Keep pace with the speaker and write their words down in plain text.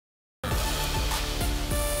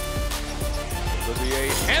Olivier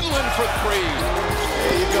Hanlan for three.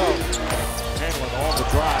 There you go. Hanlan on the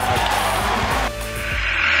drive.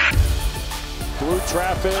 Through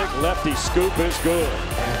traffic, lefty scoop is good.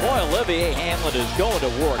 Boy, Olivier Hanlan is going to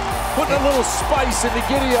work. Putting a little spice in the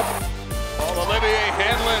giddy-up. Oh, Olivier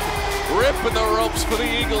Hanlan ripping the ropes for the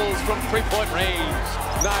Eagles from three-point range.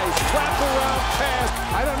 Nice wrap-around pass.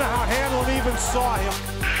 I don't know how Hanlan even saw him.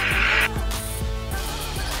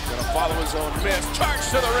 Gonna follow his own miss. Charge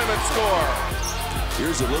to the rim and score.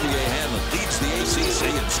 Here's Olivier Hanlan, leads the ACC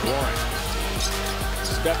in scoring.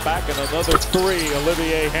 Step back and another three,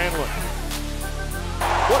 Olivier Hanlan.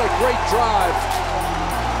 What a great drive.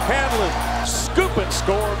 Hanlan, scoop and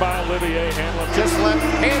score by Olivier Hanlan. Just let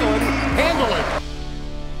Hanlan handle it.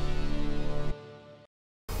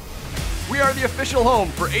 We are the official home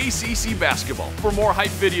for ACC basketball. For more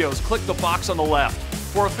hype videos, click the box on the left.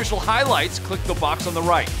 For official highlights, click the box on the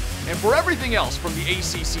right. And for everything else from the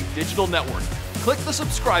ACC Digital Network, click the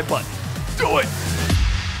subscribe button. Do it!